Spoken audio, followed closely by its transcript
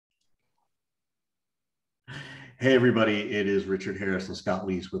Hey, everybody, it is Richard Harris and Scott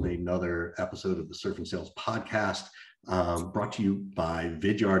Lees with another episode of the Surf and Sales Podcast, brought to you by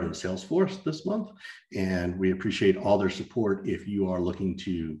Vidyard and Salesforce this month. And we appreciate all their support. If you are looking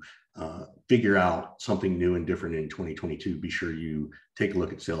to figure out something new and different in 2022, be sure you take a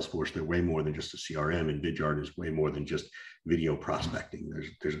look at Salesforce. They're way more than just a CRM, and Vidyard is way more than just video prospecting.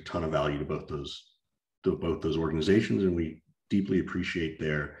 There's a ton of value to both those organizations, and we deeply appreciate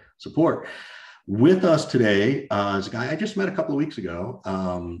their support. With us today is a guy I just met a couple of weeks ago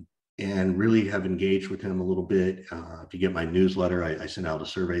and really have engaged with him a little bit. If you get my newsletter, I sent out a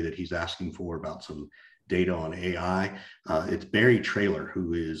survey that he's asking for about some data on AI. It's Barry Traylor,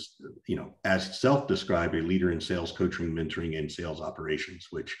 who is, as self-described, a leader in sales coaching, mentoring, and sales operations,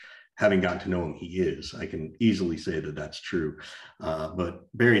 which, having gotten to know him, he is. I can easily say that that's true. But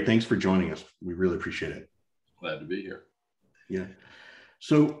Barry, thanks for joining us. We really appreciate it. Glad to be here. Yeah.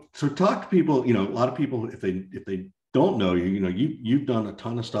 So talk to people, a lot of people, if they don't know you, you've done a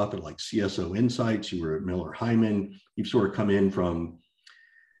ton of stuff at like CSO Insights. You were at Miller Hyman. You've sort of come in from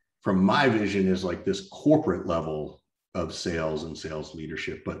my vision is like this corporate level of sales and sales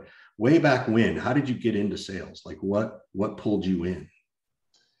leadership. But way back when, how did you get into sales? Like what pulled you in?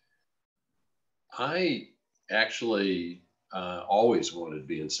 I actually always wanted to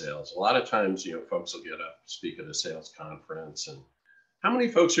be in sales. A lot of times, folks will get up, speak at a sales conference, and how many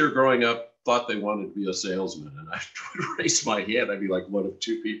folks here growing up thought they wanted to be a salesman? And I would raise my hand. I'd be like one of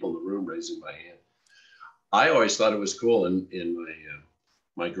two people in the room raising my hand. I always thought it was cool. And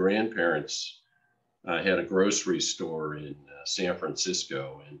my grandparents had a grocery store in San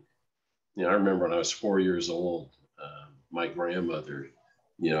Francisco. And I remember when I was 4 years old, my grandmother,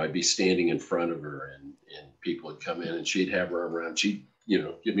 I'd be standing in front of her and people would come in and she'd have her around. She'd,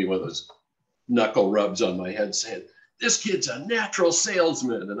 give me one of those knuckle rubs on my head saying, "This kid's a natural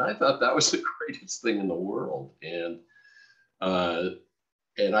salesman." And I thought that was the greatest thing in the world. And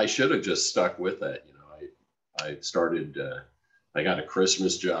I should have just stuck with that. I started, I got a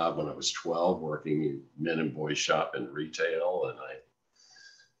Christmas job when I was 12 working in men and boys shop in retail. And I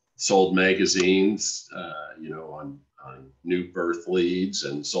sold magazines, on new birth leads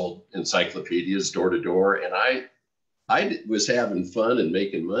and sold encyclopedias door to door. And I was having fun and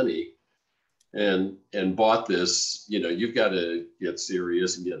making money. And bought this, you've got to get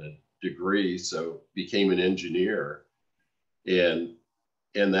serious and get a degree. So became an engineer. And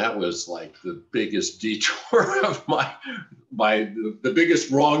that was like the biggest detour of the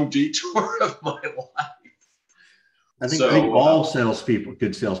biggest wrong detour of my life. I think all salespeople,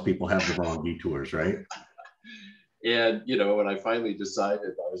 good salespeople, have the wrong detours, right? And, when I finally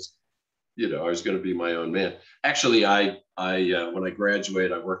decided I was going to be my own man. Actually, I when I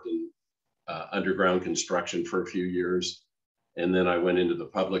graduated, I worked in underground construction for a few years. And then I went into the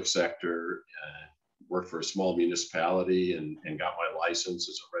public sector, worked for a small municipality and got my license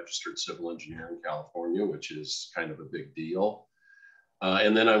as a registered civil engineer in California, which is kind of a big deal.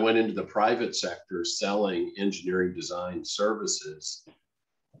 And then I went into the private sector selling engineering design services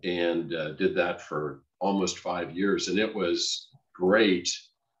and did that for almost 5 years. And it was great,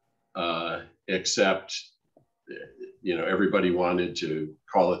 except everybody wanted to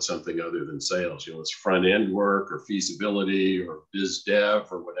call it something other than sales. It's front end work or feasibility or biz dev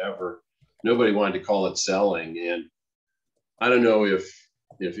or whatever. Nobody wanted to call it selling. And I don't know if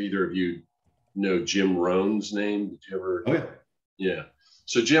either of you know Jim Rohn's name. Did you ever? Oh, yeah. Yeah.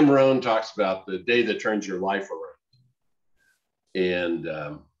 So Jim Rohn talks about the day that turns your life around. And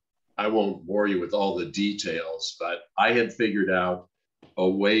I won't bore you with all the details, but I had figured out a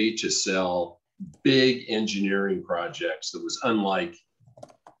way to sell big engineering projects that was unlike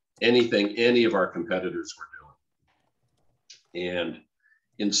anything any of our competitors were doing. And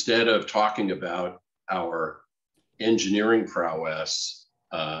instead of talking about our engineering prowess,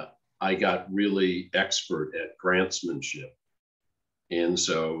 I got really expert at grantsmanship. And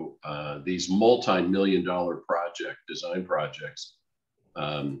so these multi-million-dollar design projects,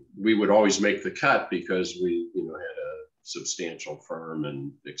 we would always make the cut because we, had a substantial firm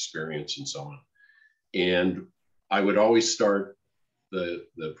and experience and so on. And I would always start the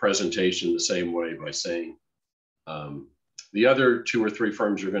presentation the same way by saying, the other 2 or 3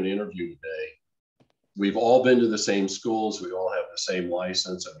 firms you're going to interview today, we've all been to the same schools, we all have the same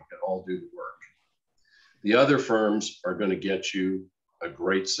license, and we can all do the work. The other firms are going to get you a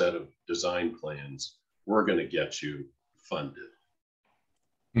great set of design plans. We're going to get you funded.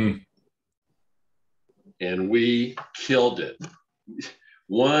 And we killed it.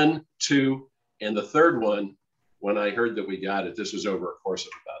 1, 2, and the third one, when I heard that we got it, this was over a course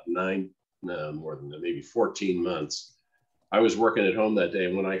of about more than that, maybe 14 months. I was working at home that day.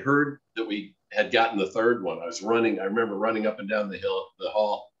 And when I heard that we had gotten the third one. I remember running up and down the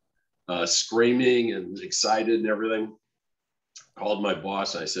hall, screaming and excited and everything. Called my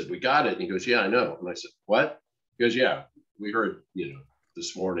boss and I said, we got it. And he goes, yeah, I know. And I said, what? He goes, yeah, we heard,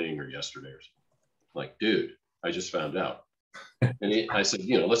 this morning or yesterday or something. I'm like, dude, I just found out. And I said,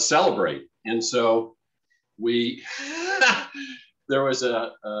 let's celebrate. And so there was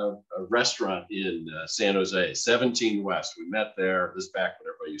a restaurant in San Jose, 17 West. We met there. This is back when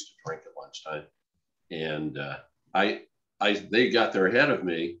everybody used to drink at lunchtime. And they got there ahead of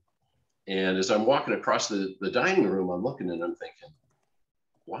me. And as I'm walking across the dining room, I'm looking and I'm thinking,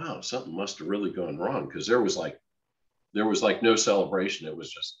 wow, something must have really gone wrong, because there was like no celebration. It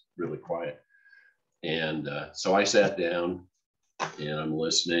was just really quiet. And so I sat down and I'm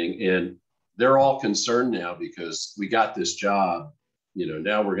listening, and they're all concerned now because we got this job.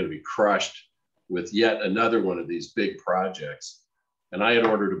 Now we're going to be crushed with yet another one of these big projects. And I had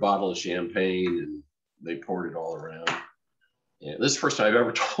ordered a bottle of champagne and they poured it all around. And this is the first time I've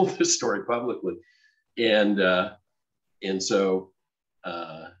ever told this story publicly. And so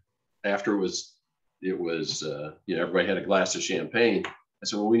after it was everybody had a glass of champagne. I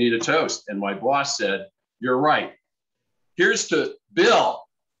said, well, we need a toast. And my boss said, you're right. Here's to Bill.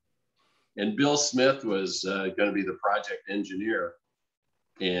 And Bill Smith was going to be the project engineer.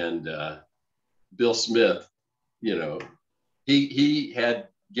 And Bill Smith, he had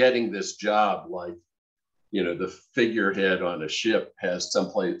getting this job like, the figurehead on a ship has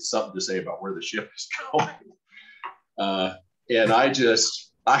something to say about where the ship is going. And I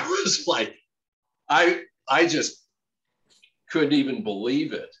was like, I just couldn't even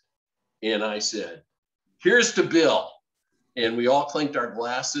believe it. And I said, here's to Bill. And we all clinked our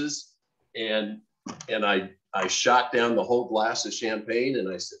glasses, and I shot down the whole glass of champagne, and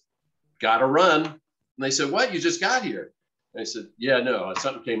I said, gotta run. And they said, what, you just got here? And I said, yeah, no,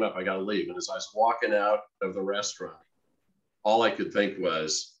 something came up, I gotta leave. And as I was walking out of the restaurant, all I could think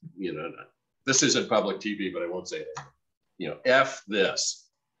was, this isn't public TV, but I won't say it. F this.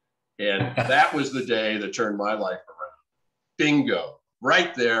 And that was the day that turned my life around. Bingo.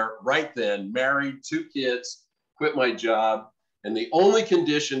 Right there, right then, married, 2 kids, quit my job. And the only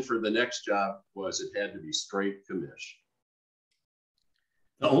condition for the next job was it had to be straight commish.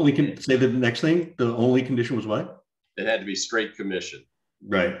 Say the next thing. The only condition was what? It had to be straight commission.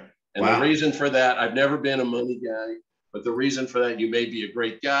 Right. And The reason for that, I've never been a money guy, but the reason for that, you may be a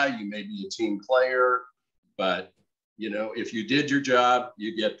great guy, you may be a team player, but if you did your job,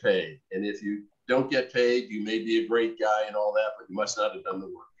 you get paid. And if you don't get paid, you may be a great guy and all that, but you must not have done the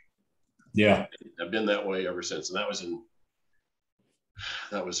work. Yeah. I've been that way ever since. And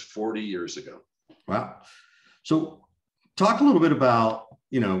that was 40 years ago. Wow. So talk a little bit about,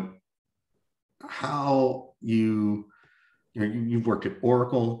 how you've worked at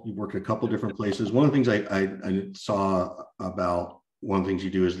Oracle, you've worked at a couple of different places. One of the things I saw about one of the things you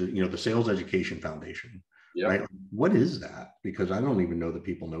do is the Sales Education Foundation. Yep. Right? What is that? Because I don't even know that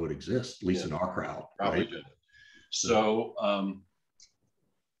people know it exists, at least in our crowd. Probably right? didn't. So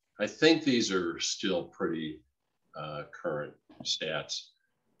I think these are still pretty current stats.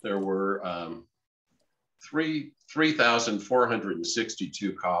 There were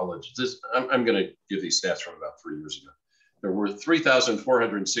 3,462 colleges. I'm going to give these stats from about 3 years ago. There were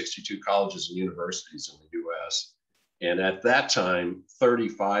 3,462 colleges and universities in the US. And at that time,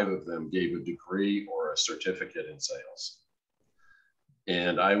 35 of them gave a degree or a certificate in sales.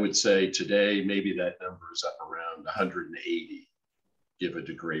 And I would say today, maybe that number is up around 180 give a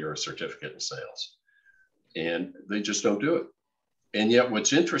degree or a certificate in sales. And they just don't do it. And yet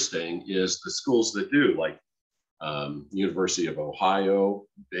what's interesting is the schools that do, like University of Ohio,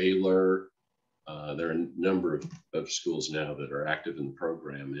 Baylor, there are a number of schools now that are active in the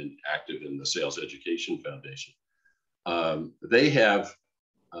program and active in the Sales Education Foundation. They have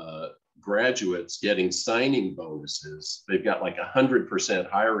graduates getting signing bonuses. They've got like 100%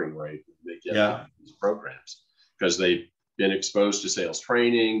 hiring rate that they get these programs because they've been exposed to sales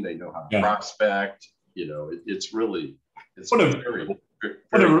training. They know how to prospect. It's really,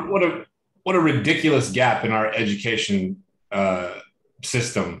 what a ridiculous gap in our education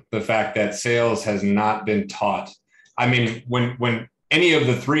system. The fact that sales has not been taught. I mean, when any of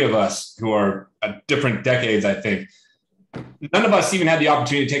the three of us who are at different decades, I think, none of us even had the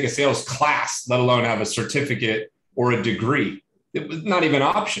opportunity to take a sales class, let alone have a certificate or a degree. It was not even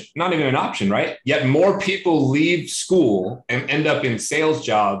an option, right? Yet more people leave school and end up in sales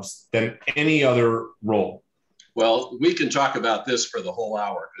jobs than any other role. Well, we can talk about this for the whole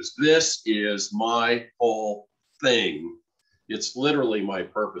hour because this is my whole thing. It's literally my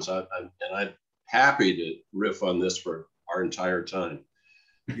purpose. I'm happy to riff on this for our entire time.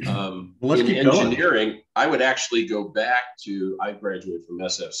 Well, let's in keep going. engineering, I would actually go back to, I graduated from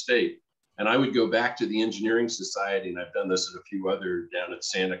SF State, and I would go back to the Engineering Society, and I've done this at a few other, down at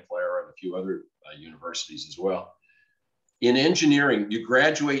Santa Clara and a few other universities as well. In engineering, you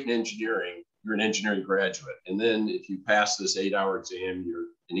graduate in engineering, you're an engineering graduate. And then if you pass this 8-hour exam, you're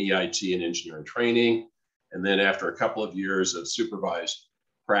an EIT in engineering training. And then after a couple of years of supervised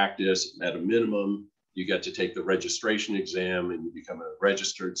practice, at a minimum, you get to take the registration exam and you become a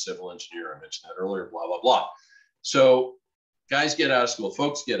registered civil engineer. I mentioned that earlier, blah, blah, blah. So guys get out of school,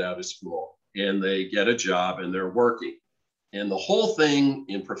 folks get out of school, and they get a job and they're working. And the whole thing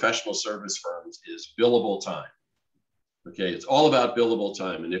in professional service firms is billable time. Okay, it's all about billable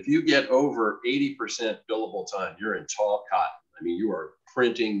time. And if you get over 80% billable time, you're in tall cotton. I mean, you are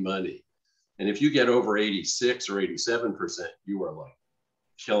printing money. And if you get over 86 or 87%, you are like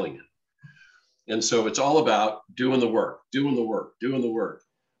killing it. And so it's all about doing the work, doing the work, doing the work.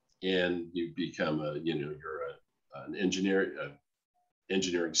 And you become a, you know, you're an engineer,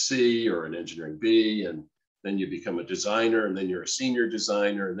 engineering C or an engineering B, and then you become a designer, and then you're a senior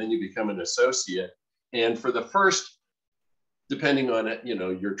designer, and then you become an associate. And for the first, depending on it, you know,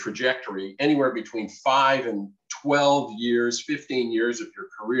 your trajectory, anywhere between 5 and 12 years, 15 years of your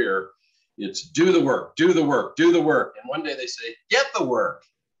career, it's do the work, do the work, do the work. And one day they say, get the work.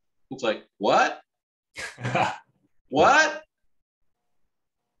 It's like, what? What?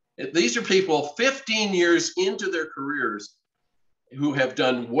 These are people 15 years into their careers who have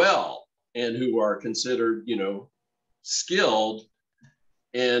done well and who are considered, you know, skilled.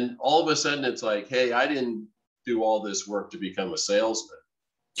 And all of a sudden it's like, hey, I didn't do all this work to become a salesman.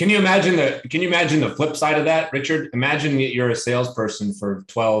 Can you imagine the flip side of that, Richard? Imagine that you're a salesperson for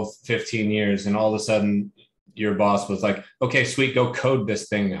 12, 15 years, and all of a sudden your boss was like, okay, sweet, go code this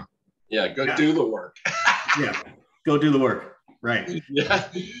thing now. Yeah, go do the work. Yeah, go do the work. Right. Yeah,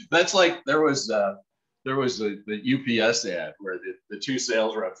 that's like there was the UPS ad where the two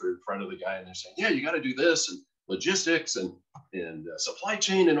sales reps are in front of the guy and they're saying, yeah, you got to do this and logistics and supply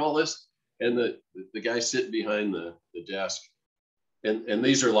chain and all this. And the guy sitting behind the desk, and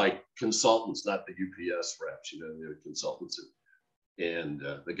these are like consultants, not the UPS reps, you know, they're consultants. And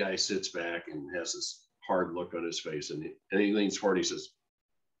the guy sits back and has this hard look on his face, and he leans forward and he says,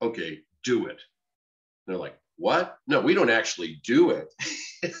 okay, do it. And they're like, what? No, we don't actually do it.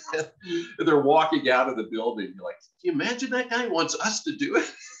 And they're walking out of the building. You're like, can you imagine that guy wants us to do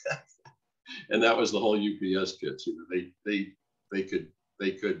it? And that was the whole UPS pitch. You know, they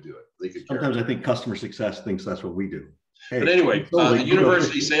could do it. They could. Sometimes I think customer success thinks that's what we do. Hey, but anyway, the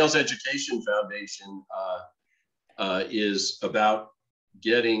University Sales Education Foundation is about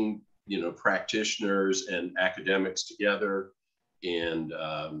getting, you know, practitioners and academics together and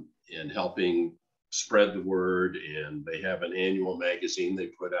helping spread the word. And they have an annual magazine they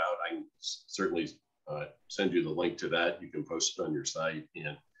put out. I can certainly send you the link to that. You can post it on your site.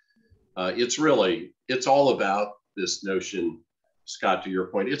 And it's all about this notion, Scott, to your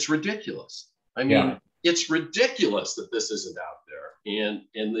point, it's ridiculous. I mean, It's ridiculous that this isn't out there. And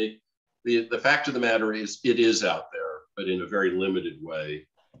the fact of the matter is it is out there, but in a very limited way.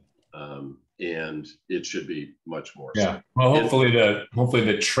 And it should be much more. Yeah. So. Well, hopefully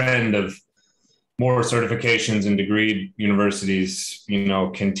the trend of more certifications and degree universities, you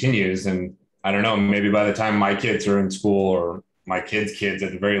know, continues. And I don't know, maybe by the time my kids are in school, or my kids' kids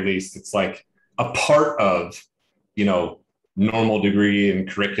at the very least, it's like a part of, you know, normal degree and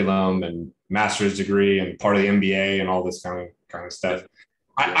curriculum and master's degree and part of the MBA and all this kind of stuff.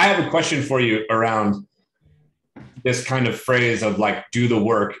 I have a question for you around this kind of phrase of like, do the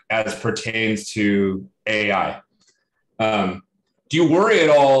work as pertains to AI. Do you worry at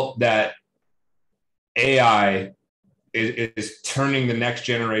all that AI is turning the next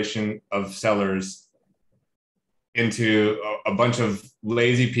generation of sellers into a bunch of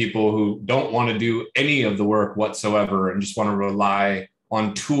lazy people who don't want to do any of the work whatsoever and just want to rely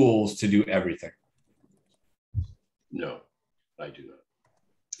on tools to do everything? No, I do not.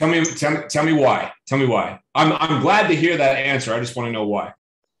 Tell me why. Tell me why. I'm glad to hear that answer. I just want to know why.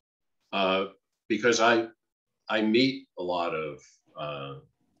 Because I meet a lot of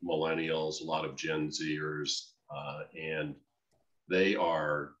millennials, a lot of Gen Zers, and they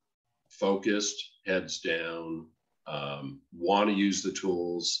are focused, heads down, want to use the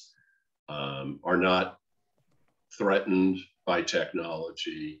tools, are not threatened by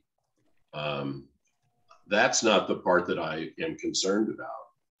technology. That's not the part that I am concerned about.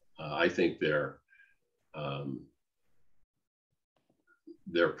 I think they're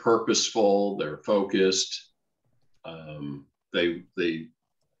purposeful, they're focused, they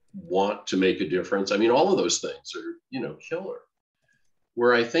want to make a difference. I mean, all of those things are, you know, killer.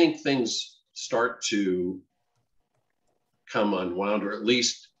 where I think things start to come unwound, or at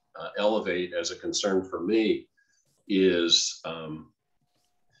least elevate as a concern for me, is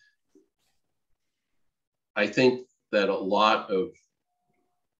I think that a lot of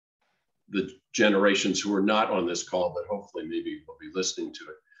the generations who are not on this call, but hopefully maybe will be listening to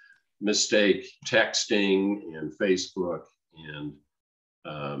it, mistake texting and Facebook and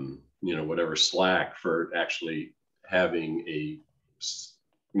whatever Slack for actually having a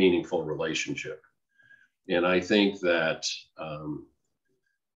meaningful relationship. And I think that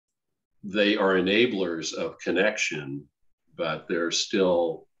they are enablers of connection, but they're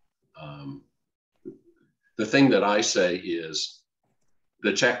still, the thing that I say is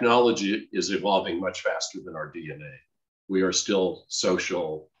the technology is evolving much faster than our DNA. We are still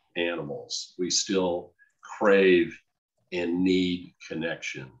social animals. We still crave and need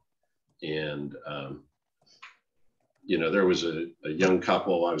connection. And, there was a young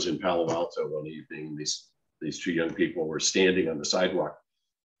couple. I was in Palo Alto one evening. These two young people were standing on the sidewalk,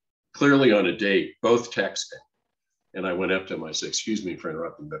 clearly on a date, both texting. And I went up to them. I said, "Excuse me for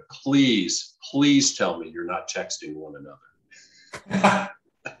interrupting, but please tell me you're not texting one another."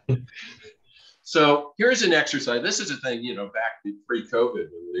 So here's an exercise. This is a thing, back pre-COVID,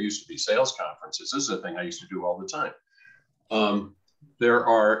 when there used to be sales conferences. This is a thing I used to do all the time.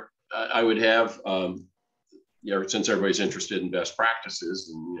 I would have, since everybody's interested in best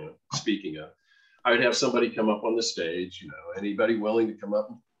practices and, speaking of, I would have somebody come up on the stage, anybody willing to come up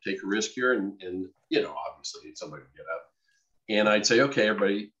and take a risk here? And obviously somebody would get up. And I'd say, "Okay,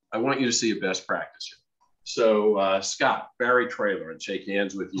 everybody, I want you to see a best practice here. So Scott, Barry Traylor, and shake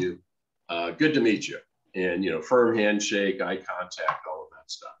hands with you. Good to meet you." And, firm handshake, eye contact, all of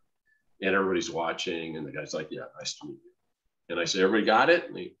that stuff. And everybody's watching, and the guy's like, "Yeah, nice to meet you." And I said, "Everybody got it?"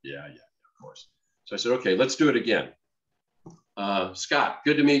 And he, yeah, of course. So I said, "Okay, let's do it again. Scott,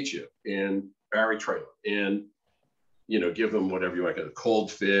 good to meet you." And Barry Traylor. And, give them whatever you want, the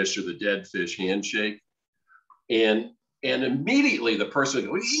cold fish or the dead fish handshake. And immediately the person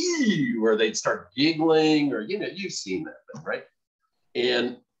would go, "Ee!" or they'd start giggling, or, you've seen that thing, right?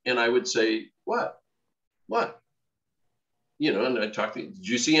 And I would say, what? And I'd talk to you, "Did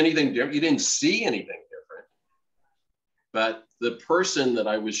you see anything different?" You didn't see anything different. But the person that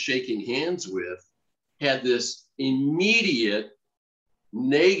I was shaking hands with had this immediate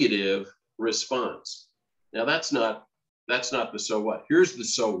negative response. Now that's not the so what. Here's the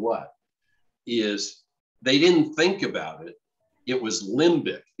so what, is they didn't think about it. It was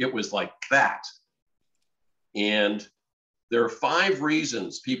limbic. It was like that. And there are 5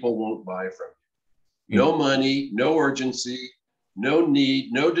 reasons people won't buy from you. No money, no urgency, no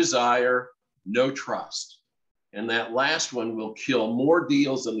need, no desire, no trust. And that last one will kill more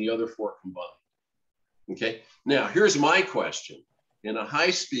deals than the other 4 combined. Okay. Now, here's my question. In a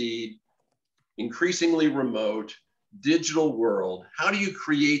high-speed, increasingly remote, digital world, how do you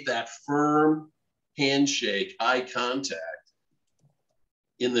create that firm handshake, eye contact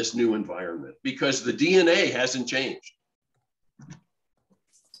in this new environment? Because the DNA hasn't changed.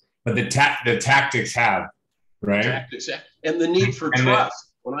 But the tactics have, right? Tactics have. And the need for trust.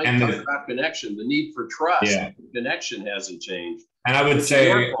 When I talk about connection, the need for trust, connection hasn't changed. And I would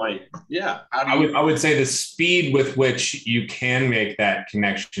say, I would say the speed with which you can make that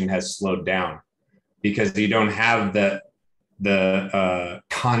connection has slowed down, because you don't have the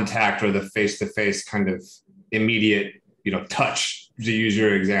contact or the face-to-face kind of immediate, touch, to use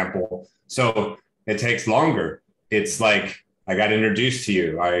your example. So it takes longer. It's like, I got introduced to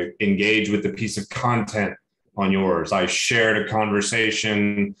you. I engaged with a piece of content on yours. I shared a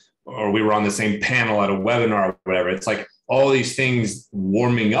conversation, or we were on the same panel at a webinar or whatever. It's like all these things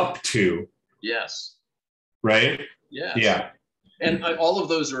warming up to. Yes. Right? Yes. Yeah. And all of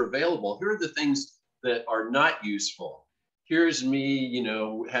those are available. Here are the things that are not useful. Here's me,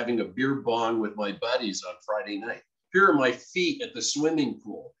 having a beer bong with my buddies on Friday night. Here are my feet at the swimming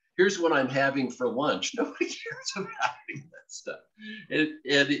pool. Here's what I'm having for lunch. Nobody cares about any of that stuff. And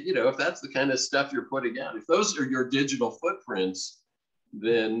if that's the kind of stuff you're putting out, if those are your digital footprints,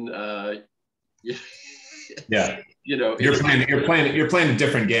 then yeah, you're playing a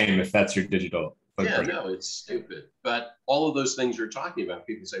different game if that's your digital footprint. Yeah, no, it's stupid. But all of those things you're talking about,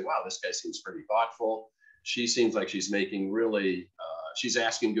 people say, "Wow, this guy seems pretty thoughtful. She seems like she's making really, she's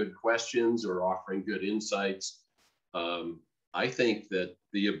asking good questions or offering good insights." I think that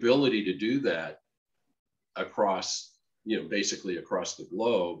the ability to do that across, basically across the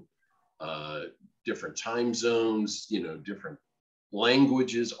globe, different time zones, different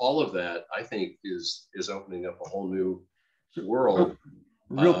languages, all of that, I think is opening up a whole new world.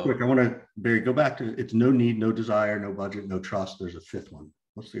 Real quick, I want to, Barry, go back to, it's no need, no desire, no budget, no trust. There's a 5th one.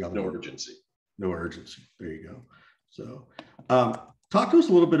 What's the other No one? urgency. No urgency. There you go. So talk to us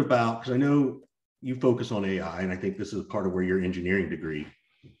a little bit about, because I know you focus on AI, and I think this is part of where your engineering degree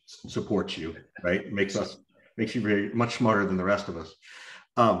supports you, right? Makes you very much smarter than the rest of us.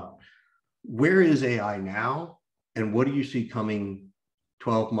 Where is AI now, and what do you see coming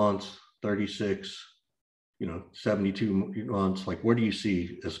 12 months, 36, 72 months? Like, where do you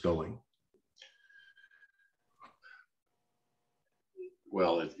see this going?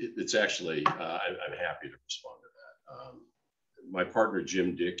 Well, it's actually, I'm happy to respond to that. My partner,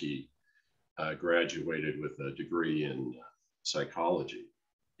 Jim Dickey, graduated with a degree in psychology.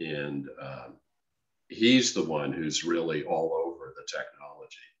 And he's the one who's really all over the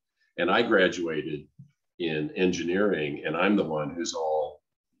technology. And I graduated in engineering, and I'm the one who's all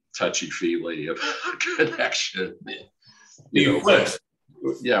touchy-feely of connection. Yeah,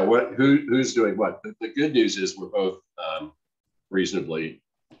 who's doing what? The good news is we're both reasonably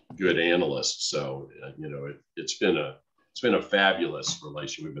good analysts. So, it's been a fabulous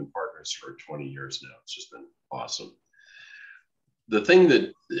relation. We've been partners for 20 years now. It's just been awesome. The thing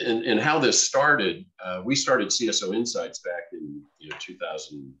that, and how this started, we started CSO Insights back in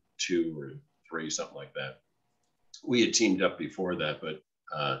 2002 or 3, something like that. We had teamed up before that, but,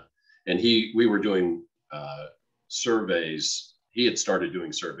 we were doing surveys. He had started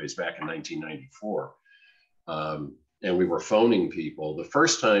doing surveys back in 1994. And we were phoning people. The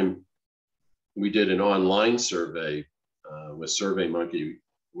first time we did an online survey with SurveyMonkey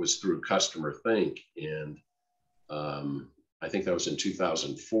was through Customer Think. And I think that was in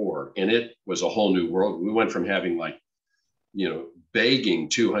 2004. And it was a whole new world. We went from having begging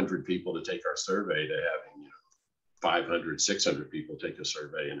 200 people to take our survey to having 500, 600 people take a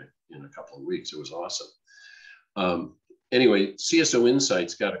survey in a couple of weeks. It was awesome. Anyway, CSO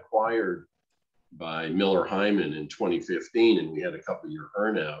Insights got acquired by Miller Hyman in 2015, and we had a couple-year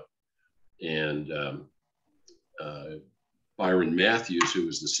earnout. And Byron Matthews, who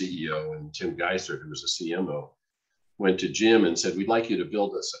was the CEO, and Tim Geisert, who was the CMO, went to Jim and said, "We'd like you to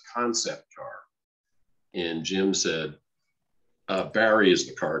build us a concept car." And Jim said, "Barry is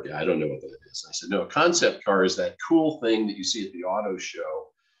the car guy. I don't know what that is." I said, "No, a concept car is that cool thing that you see at the auto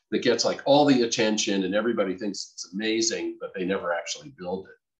show that gets like all the attention and everybody thinks it's amazing, but they never actually build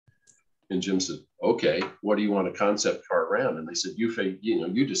it." And Jim said, "Okay, what do you want a concept car around?" And they said, you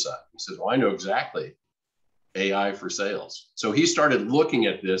decide." He said, "Well, I know exactly. AI for sales." So he started looking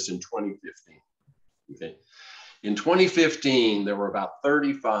at this in 2015. Okay. In 2015, there were about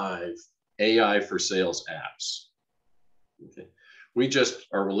 35 AI for sales apps. Okay. We just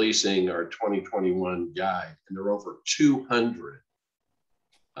are releasing our 2021 guide, and there are over 200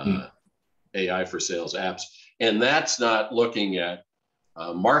 AI for sales apps. And that's not looking at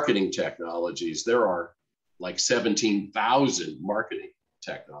marketing technologies. There are like 17,000 marketing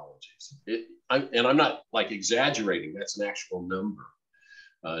technologies. I'm not like exaggerating. That's an actual number.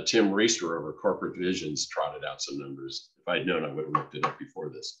 Tim Reister over Corporate Visions trotted out some numbers. If I'd known, I would have looked it up before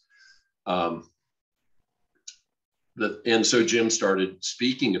this. And so Jim started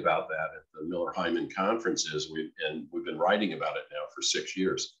speaking about that at the Miller Hyman conferences. We've been writing about it now for 6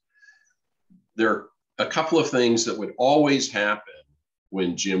 years. There are a couple of things that would always happen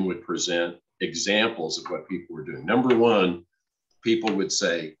when Jim would present examples of what people were doing. Number one, people would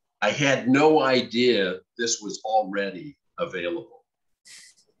say, "I had no idea this was already available."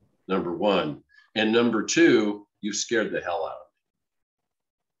 Number one. And number two, you scared the hell out of me.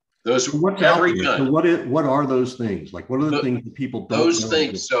 Those what's every out there? time. So what are those things? Like, what are the things that people don't those know?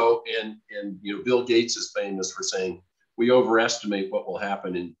 Things. So, and Bill Gates is famous for saying, "We overestimate what will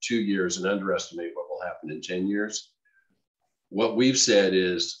happen in 2 years and underestimate what will happen in 10 years. What we've said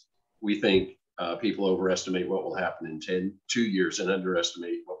is we think people overestimate what will happen in 2 years and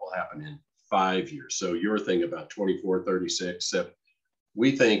underestimate what will happen in 5 years. So your thing about 24, 36,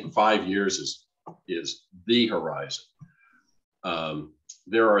 we think 5 years is the horizon.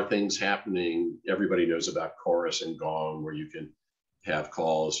 There are things happening. Everybody knows about Chorus and Gong, where you can have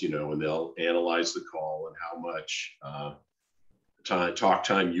calls, and they'll analyze the call and how much talk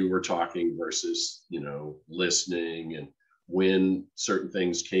time you were talking versus, listening, and when certain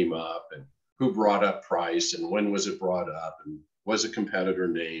things came up and who brought up price and when was it brought up and was a competitor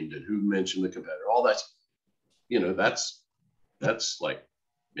named and who mentioned the competitor. All that's, that's like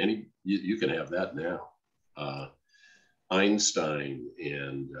you can have that now. Einstein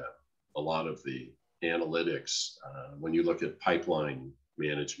and a lot of the analytics, when you look at pipeline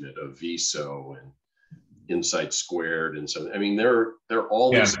management of VSO and Insight Squared and so, there are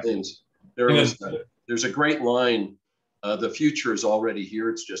all these things. There's a great line, the future is already here,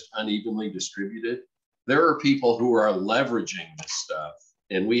 it's just unevenly distributed. There are people who are leveraging this stuff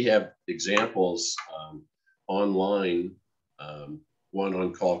And we have examples online. One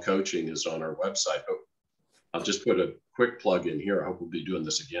on call coaching is on our website, but I'll just put a quick plug in here. I hope we'll be doing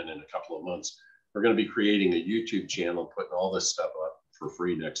this again in a couple of months. We're going to be creating a YouTube channel, putting all this stuff up for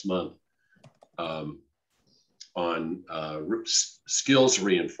free next month on skills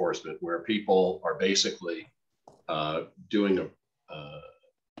reinforcement, where people are basically doing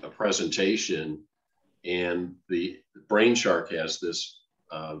a presentation, and the Brain Shark has this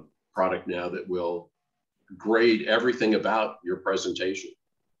product now that will grade everything about your presentation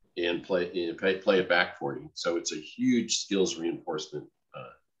and play it back for you. So it's a huge skills reinforcement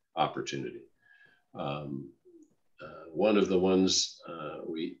opportunity. One of the ones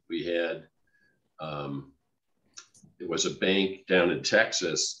we had, it was a bank down in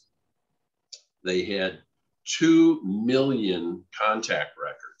Texas. They had 2 million contact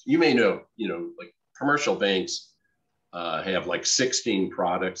records. You may know, like commercial banks have like 16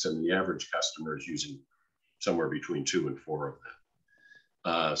 products, and the average customer is using somewhere between 2 and 4 of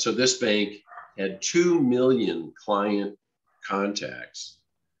them. So this bank had 2 million client contacts.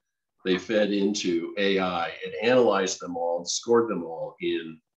 They fed into AI and analyzed them all and scored them all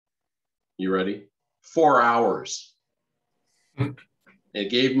in, you ready? 4 hours. It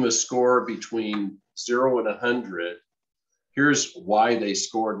gave them a score between 0 and 100. Here's why they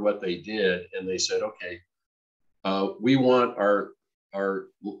scored what they did. And they said, okay, we want our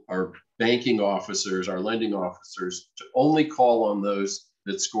banking officers, our lending officers, to only call on those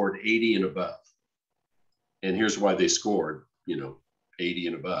that scored 80 and above. And here's why they scored, 80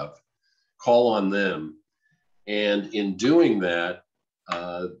 and above. Call on them. And in doing that,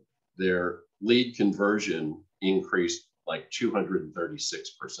 their lead conversion increased like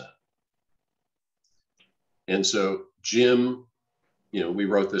 236%. And so Jim, we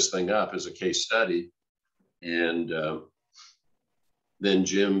wrote this thing up as a case study. And then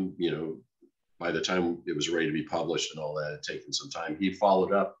Jim, by the time it was ready to be published and all that, it had taken some time. He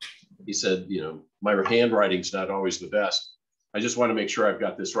followed up. He said, my handwriting's not always the best. I just want to make sure I've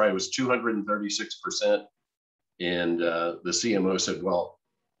got this right. It was 236%. And the CMO said, well,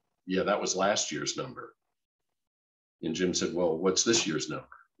 yeah, that was last year's number. And Jim said, well, what's this year's number?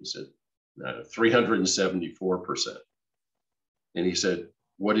 He said, 374%. And he said,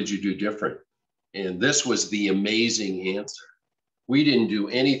 what did you do different? And this was the amazing answer. We didn't do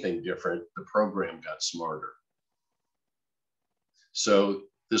anything different. The program got smarter. So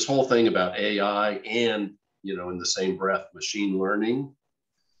this whole thing about AI and, in the same breath, machine learning,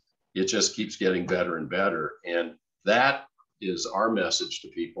 it just keeps getting better and better. And that is our message to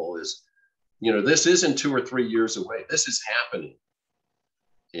people is, this isn't 2 or 3 years away. This is happening.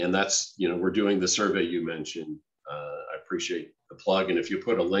 And that's, we're doing the survey you mentioned. I appreciate the plug. And if you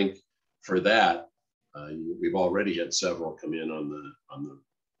put a link for that, we've already had several come in on the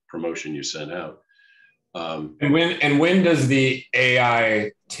promotion you sent out. And when does the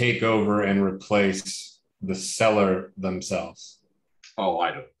AI take over and replace the seller themselves? Oh,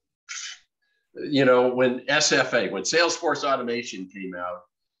 I don't. When SFA, when Salesforce Automation came out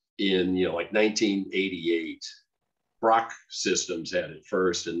in like 1988, Brock Systems had it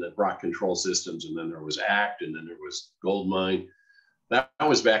first, and then Brock Control Systems, and then there was ACT, and then there was Goldmine. That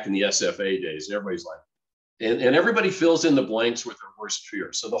was back in the SFA days. Everybody's like, and everybody fills in the blanks with their worst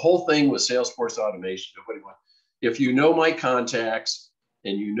fear. So the whole thing was Salesforce Automation. Nobody wants, if you know my contacts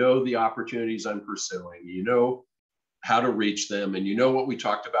and you know the opportunities I'm pursuing, you know how to reach them, and you know what we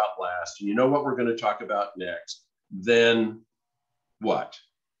talked about last, and you know what we're going to talk about next, then what?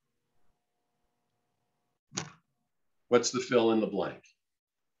 What's the fill in the blank?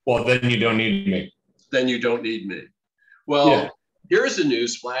 Well, then you don't need me. Then you don't need me. Well, yeah. Here's a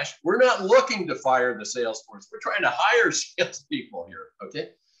news flash. We're not looking to fire the sales force. We're trying to hire salespeople here, okay?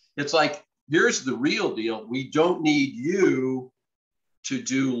 It's like, here's the real deal. We don't need you to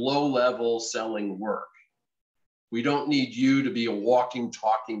do low-level selling work. We don't need you to be a walking,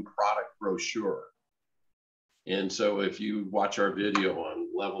 talking product brochure. And so if you watch our video on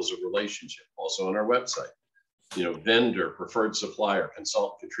levels of relationship, also on our website, vendor, preferred supplier,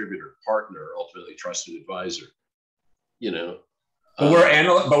 consultant, contributor, partner, ultimately trusted advisor, But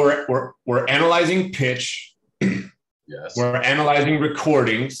we're analyzing pitch. Yes. We're analyzing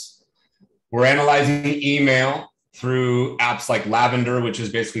recordings. We're analyzing email through apps like Lavender, which is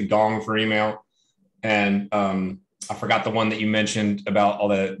basically Gong for email. And I forgot the one that you mentioned about all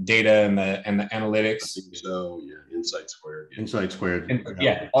the data and the analytics. I think so, yeah. Insight Squared. Yeah. Insight Squared.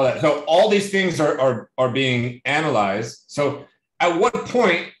 Yeah, all that. So all these things are being analyzed. So at what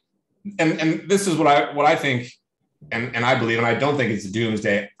point, and this is what I think, and I believe, and I don't think it's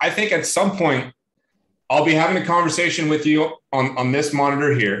doomsday. I think at some point, I'll be having a conversation with you on this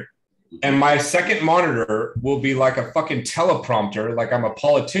monitor here. And my second monitor will be like a fucking teleprompter, like I'm a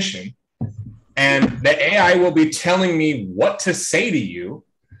politician. And the AI will be telling me what to say to you,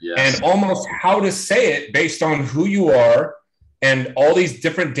 yes, and almost how to say it based on who you are and all these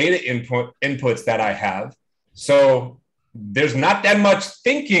different data inputs that I have. So there's not that much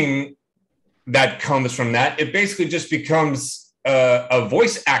thinking that comes from that. It basically just becomes a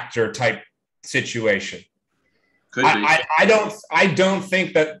voice actor type situation. Could be. I don't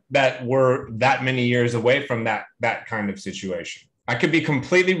think that we're that many years away from that kind of situation. I could be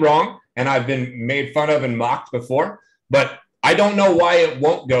completely wrong, and I've been made fun of and mocked before, but I don't know why it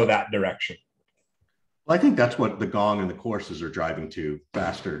won't go that direction. Well, I think that's what the Gong and the courses are driving to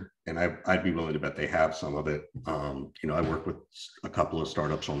faster, and I'd be willing to bet they have some of it. I work with a couple of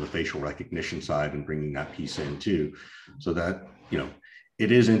startups on the facial recognition side and bringing that piece in too, so that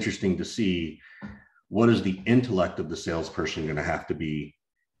it is interesting to see what is the intellect of the salesperson going to have to be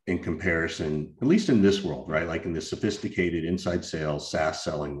in comparison, at least in this world, right? Like in the sophisticated inside sales, SaaS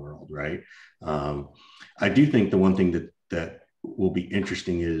selling world, right? I do think the one thing that will be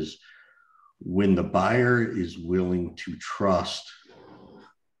interesting is when the buyer is willing to trust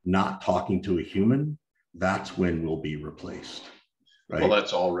not talking to a human, that's when we'll be replaced. Right? Well,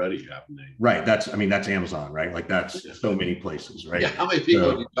 that's already happening. Right. That's Amazon, right? Like that's so many places, right? Yeah. How many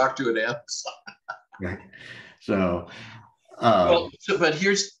people do you talk to at Amazon? Right. So, but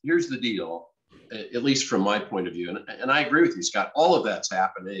here's the deal, at least from my point of view, and I agree with you, Scott. All of that's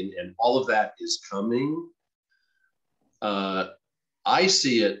happening, and all of that is coming. I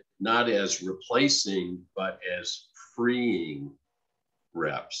see it not as replacing, but as freeing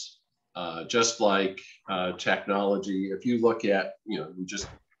reps. Just like technology. If you look at, we just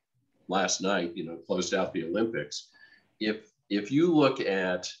last night, closed out the Olympics. If you look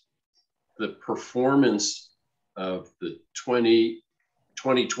at the performance of the 2020,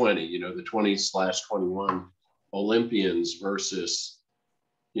 the 20/21 Olympians versus,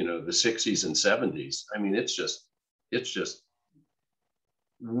 the 60s and 70s. I mean, it's just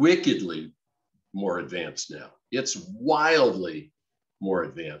wickedly more advanced now. It's wildly more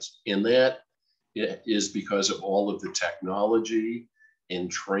advanced. And that is because of all of the technology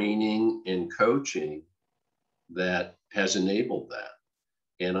and training and coaching that has enabled that.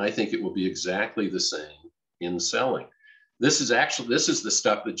 And I think it will be exactly the same in selling. This is the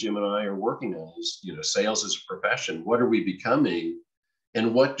stuff that Jim and I are working on is, sales as a profession. What are we becoming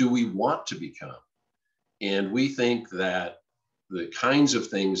and what do we want to become? And we think that the kinds of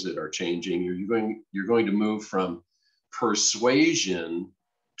things that are changing, you're going to move from persuasion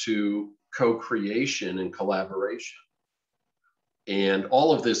to co-creation and collaboration. And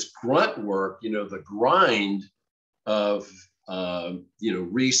all of this grunt work, the grind of,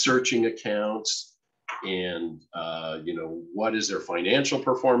 researching accounts and, what is their financial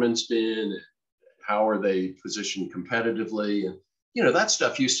performance been? How are they positioned competitively? And, that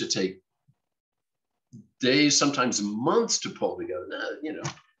stuff used to take days, sometimes months to pull together.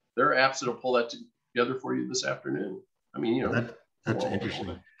 There are apps that'll pull that together for you this afternoon. I mean, that's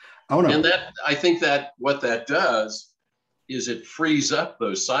interesting. I think that what that does is it frees up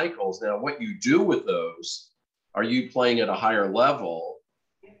those cycles. Now, what you do with those, are you playing at a higher level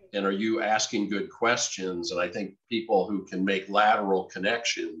and are you asking good questions? And I think people who can make lateral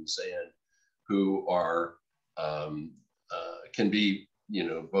connections and who are, can be,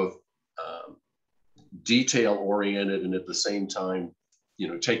 both detail oriented and at the same time,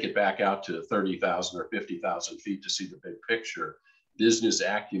 take it back out to 30,000 or 50,000 feet to see the big picture, business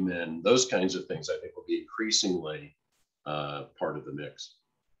acumen, those kinds of things, I think will be increasingly part of the mix.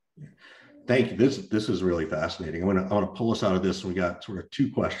 Thank you. This is really fascinating. I want to pull us out of this. We got sort of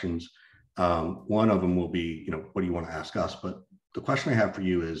two questions. One of them will be, what do you want to ask us? But the question I have for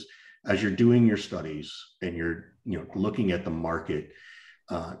you is, as you're doing your studies and you're, looking at the market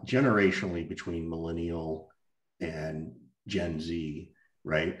generationally between millennial and Gen Z,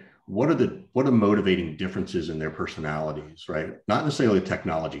 right? What are motivating differences in their personalities, right? Not necessarily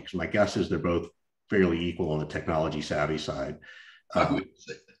technology, because my guess is they're both fairly equal on the technology savvy side. I wouldn't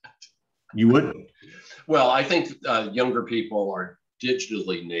say that. You wouldn't? Well, I think younger people are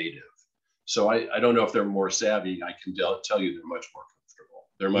digitally native. So I don't know if they're more savvy. I can tell you they're much more comfortable.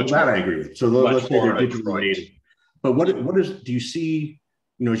 They're much more. I agree with. So let's say they're digitally native. But do you see,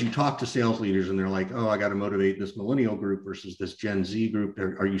 as you talk to sales leaders and they're like, oh, I got to motivate this millennial group versus this Gen Z group.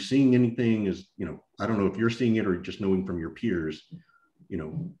 Are you seeing anything I don't know if you're seeing it or just knowing from your peers,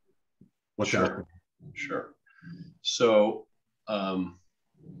 what's out there? Sure. So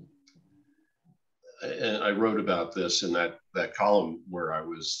and I wrote about this in that column where I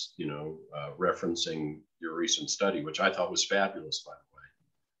was, referencing your recent study, which I thought was fabulous, by the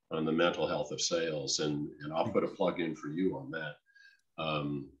way, on the mental health of sales. And I'll put a plug in for you on that.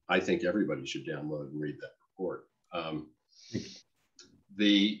 I think everybody should download and read that report.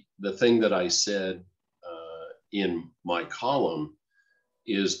 The thing that I said in my column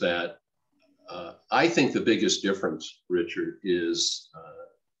is that I think the biggest difference, Richard, is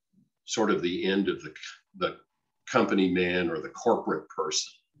sort of the end of the company man or the corporate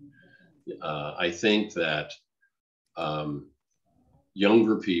person. I think that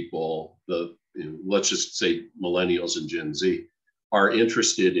younger people, let's just say millennials and Gen Z, are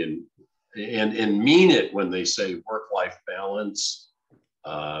interested in and mean it when they say work-life balance,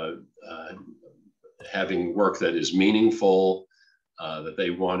 having work that is meaningful, that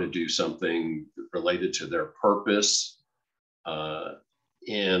they want to do something related to their purpose.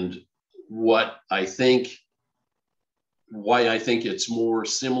 And why I think it's more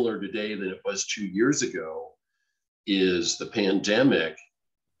similar today than it was 2 years ago is the pandemic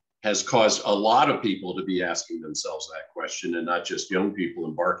has caused a lot of people to be asking themselves that question, and not just young people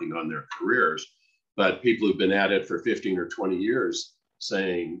embarking on their careers, but people who've been at it for 15 or 20 years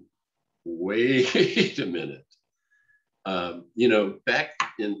saying, wait a minute. Back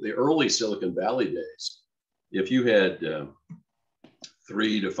in the early Silicon Valley days, if you had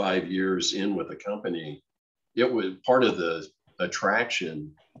 3 to 5 years in with a company, it was part of the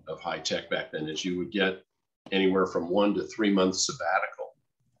attraction of high tech back then is you would get anywhere from 1 to 3 months sabbatical.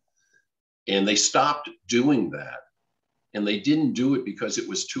 And they stopped doing that. And they didn't do it because it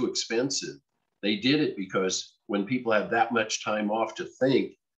was too expensive. They did it because when people had that much time off to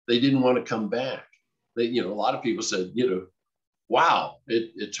think, they didn't want to come back. A lot of people said, wow,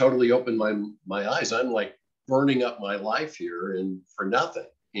 it totally opened my eyes. I'm like burning up my life here and for nothing.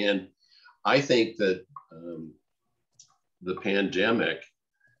 And I think that the pandemic,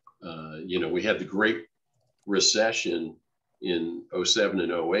 we had the Great Recession in 07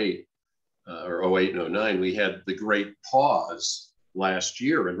 and 08, or 08 and 09. We had the Great Pause last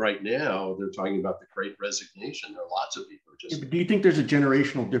year. And right now they're talking about the Great Resignation. There are lots of people who just... Do you think there's a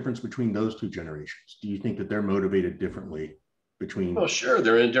generational difference between those two generations? Do you think that they're motivated differently between... Well, sure.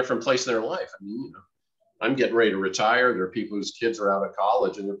 They're in a different place in their life. I mean, I'm getting ready to retire. There are people whose kids are out of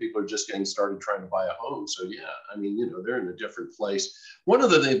college, and there are people who are just getting started trying to buy a home. So yeah, I mean, they're in a different place. One of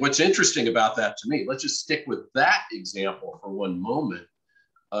the things, what's interesting about that to me, let's just stick with that example for one moment.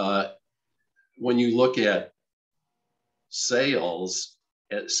 When you look at sales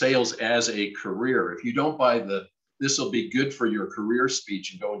as a career, if you don't buy this will be good for your career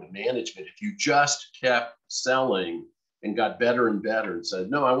speech and go into management, if you just kept selling and got better and better and said,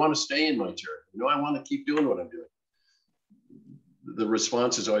 no, I want to stay in my chair. I want to keep doing what I'm doing. The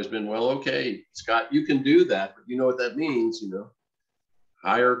response has always been, well, okay, Scott, you can do that, but you know what that means,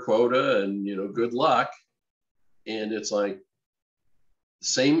 higher quota and, good luck. And it's like,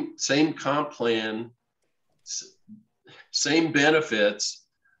 same comp plan, same benefits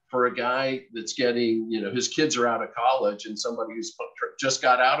for a guy that's getting, his kids are out of college and somebody who's just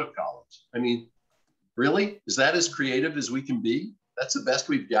got out of college. I mean, really? Is that as creative as we can be? That's the best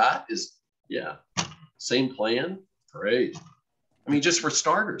we've got same plan? Great. I mean, just for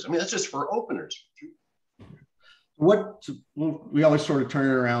starters. I mean, that's just for openers. We always sort of turn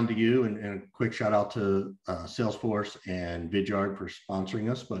it around to you, and a quick shout out to Salesforce and Vidyard for sponsoring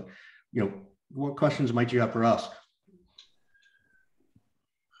us. But, what questions might you have for us?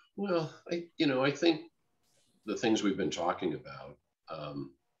 Well, I think the things we've been talking about, I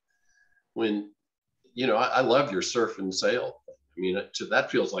love your surf and sail. I mean,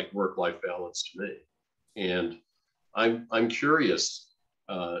 that feels like work-life balance to me. And I'm curious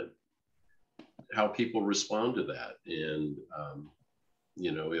how people respond to that. And,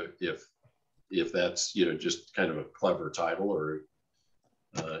 if that's, just kind of a clever title, or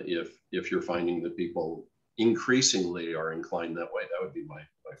if you're finding that people increasingly are inclined that way, that would be my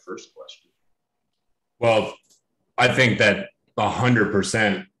first question. Well, I think that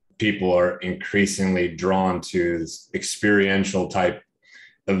 100% people are increasingly drawn to experiential type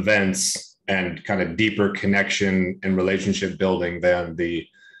events and kind of deeper connection and relationship building than the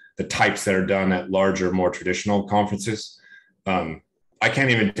types that are done at larger, more traditional conferences. I can't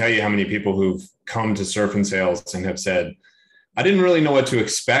even tell you how many people who've come to Surf and Sales and have said, I didn't really know what to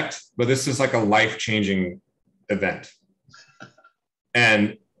expect, but this is like a life-changing event.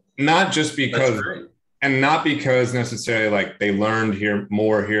 And not just because, and not because necessarily like they learned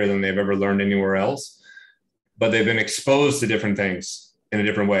more here than they've ever learned anywhere else, but they've been exposed to different things in a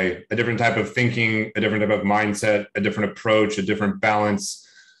different way, a different type of thinking, a different type of mindset, a different approach, a different balance,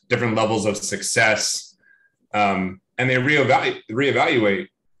 different levels of success, and they reevaluate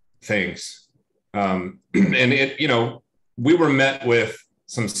things. And it, you know, we were met with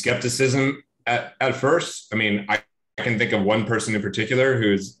some skepticism at first. I mean, I can think of one person in particular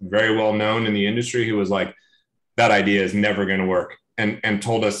who's very well known in the industry who was like, that idea is never going to work, and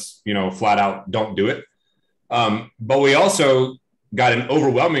told us, you know, flat out, don't do it. But we also got an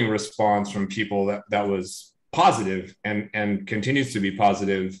overwhelming response from people that was positive and continues to be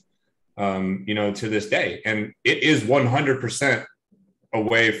positive, you know, to this day. And it is 100% a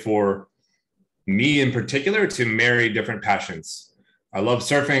way for me in particular to marry different passions. I love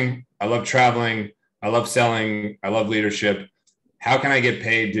surfing. I love traveling. I love selling. I love leadership. How can I get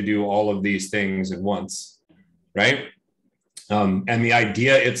paid to do all of these things at once? Right. And the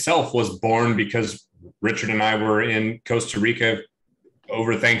idea itself was born because Richard and I were in Costa Rica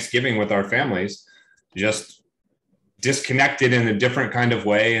over Thanksgiving with our families, just disconnected in a different kind of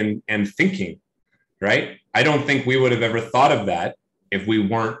way and thinking, right? I don't think we would have ever thought of that if we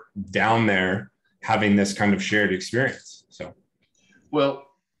weren't down there having this kind of shared experience. So, well,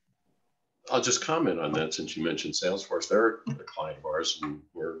 I'll just comment on that since you mentioned Salesforce. They're a client of ours and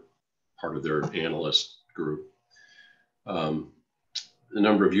we're part of their analyst group. A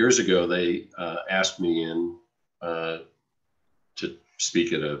number of years ago, they asked me in to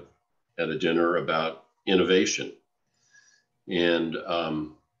speak at a dinner about innovation. And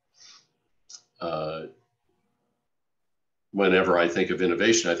whenever I think of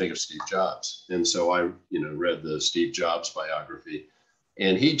innovation, I think of Steve Jobs. And so I, you know, read the Steve Jobs biography,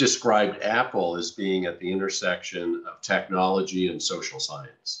 and he described Apple as being at the intersection of technology and social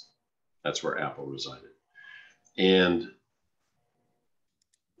science. That's where Apple resided. And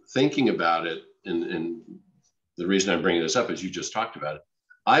thinking about it, and the reason I'm bringing this up is you just talked about it.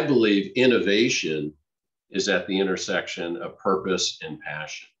 I believe innovation is at the intersection of purpose and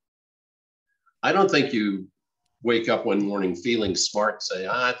passion. I don't think you wake up one morning feeling smart and say,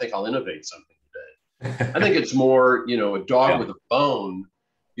 I think I'll innovate something today. I think it's more, you know, a dog with a bone.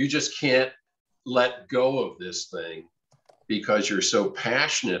 You just can't let go of this thing because you're so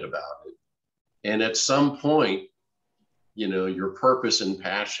passionate about it. And at some point, you know, your purpose and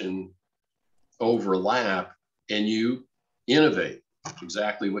passion overlap and you innovate. That's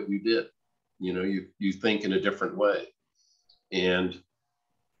exactly what you did. You know, you think in a different way. And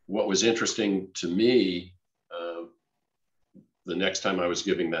what was interesting to me, the next time I was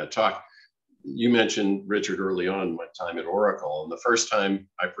giving that talk, you mentioned, Richard, early on my time at Oracle. And the first time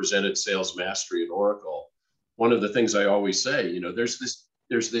I presented sales mastery at Oracle, one of the things I always say, you know, there's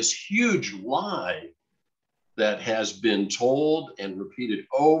this huge lie that has been told and repeated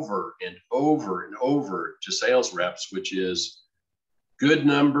over and over and over to sales reps, which is good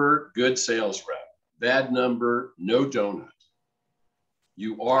number, good sales rep, bad number, no donut.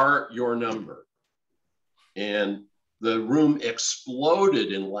 You are your number. And the room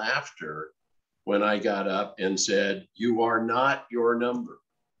exploded in laughter when I got up and said, you are not your number.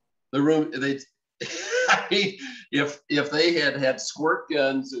 The room, I mean, if they had squirt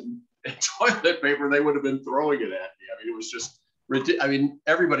guns and toilet paper, they would have been throwing it at me. I mean, it was just ridiculous. I mean,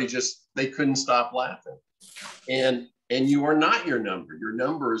 everybody just, they couldn't stop laughing. And you are not your number. Your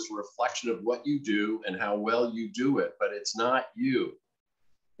number is a reflection of what you do and how well you do it, but it's not you.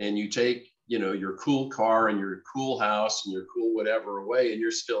 And you take, you know, your cool car and your cool house and your cool whatever away, and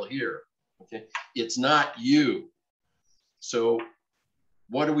you're still here. Okay, it's not you. So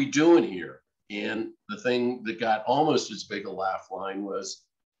what are we doing here? And the thing that got almost as big a laugh line was,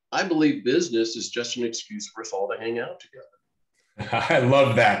 I believe business is just an excuse for us all to hang out together. I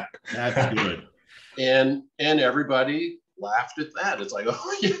love that. That's good. And everybody laughed at that. It's like,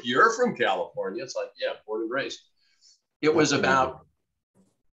 oh, you're from California. It's like, yeah, born and raised. It was about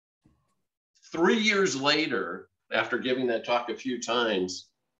 3 years later, after giving that talk a few times,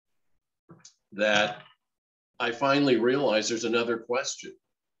 that I finally realized there's another question.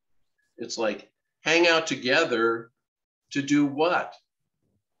 It's like, hang out together to do what?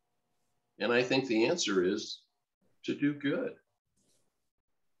 And I think the answer is to do good.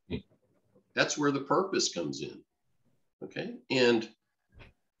 That's where the purpose comes in. Okay. And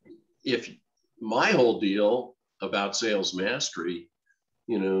if my whole deal about sales mastery,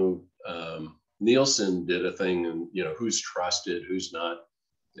 you know, Nielsen did a thing, and, you know, who's trusted, who's not.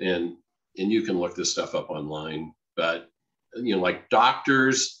 And you can look this stuff up online, but, you know, like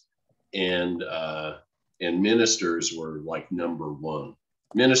doctors and ministers were like number one.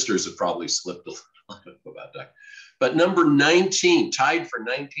 Ministers have probably slipped a little about that. But number 19, tied for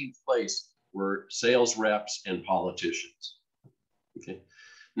 19th place, were sales reps and politicians. Okay.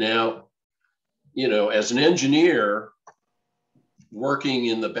 Now, you know, as an engineer, working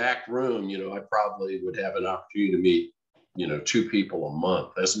in the back room, you know, I probably would have an opportunity to meet, you know, 2 people a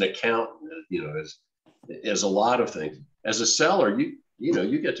month. As an accountant, you know, as a lot of things. As a seller, you know,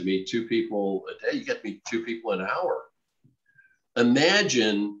 you get to meet 2 people a day. You get to meet 2 people an hour.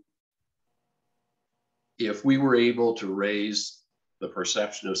 Imagine if we were able to raise the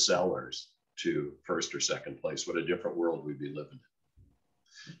perception of sellers to first or second place, what a different world we'd be living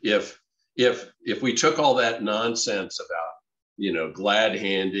in. If we took all that nonsense about, you know, glad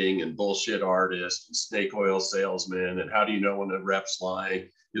handing and bullshit artist and snake oil salesman and how do you know when a rep's lying,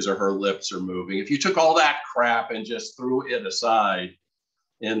 his or her lips are moving. If you took all that crap and just threw it aside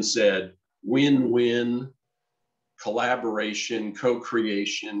and said win-win, collaboration,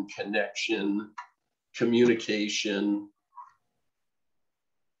 co-creation, connection, communication.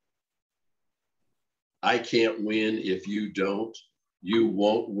 I can't win if you don't. You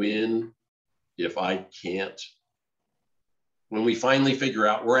won't win if I can't. When we finally figure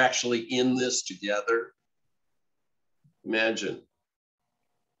out we're actually in this together, imagine.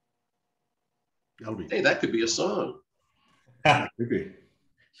 Hey, that could be a song. Could be.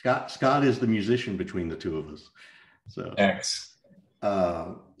 Scott is the musician between the 2 of us. So X.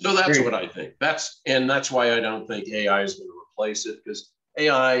 So that's what I think. That's why I don't think AI is going to replace it, because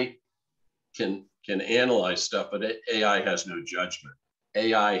AI can analyze stuff, but AI has no judgment.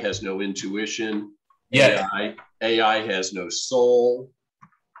 AI has no intuition. Yeah. AI has no soul.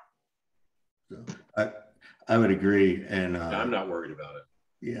 I would agree, and I'm not worried about it.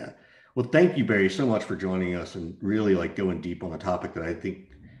 Yeah. Well, thank you, Barry, so much for joining us and really like going deep on a topic that I think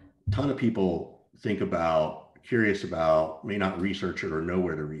a ton of people think about, curious about, may not research it or know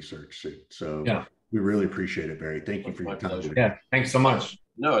where to research it. So yeah, we really appreciate it, Barry. Thank you for your time today. Yeah, thanks so much.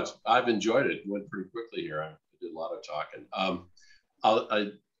 No, I've enjoyed it. It went pretty quickly here. I did a lot of talking.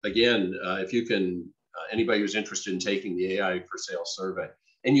 If you can, anybody who's interested in taking the AI for Sales survey,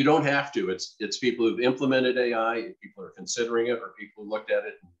 and you don't have to. It's people who've implemented AI, people who are considering it, or people who looked at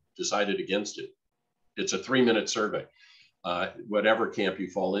it and decided against it. It's a 3-minute survey, whatever camp you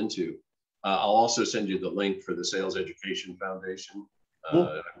fall into. I'll also send you the link for the Sales Education Foundation.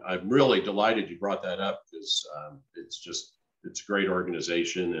 I'm really delighted you brought that up, because it's a great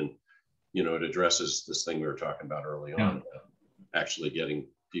organization, and you know, it addresses this thing we were talking about early on, actually getting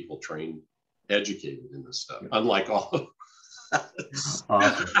people trained, educated in this stuff. Unlike all of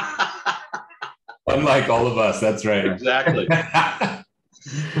Awesome. Unlike all of us, that's right. Exactly.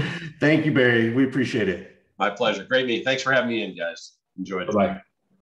 Thank you, Barry. We appreciate it. My pleasure. Great meeting. Thanks for having me in, guys. Enjoyed it. Bye-bye.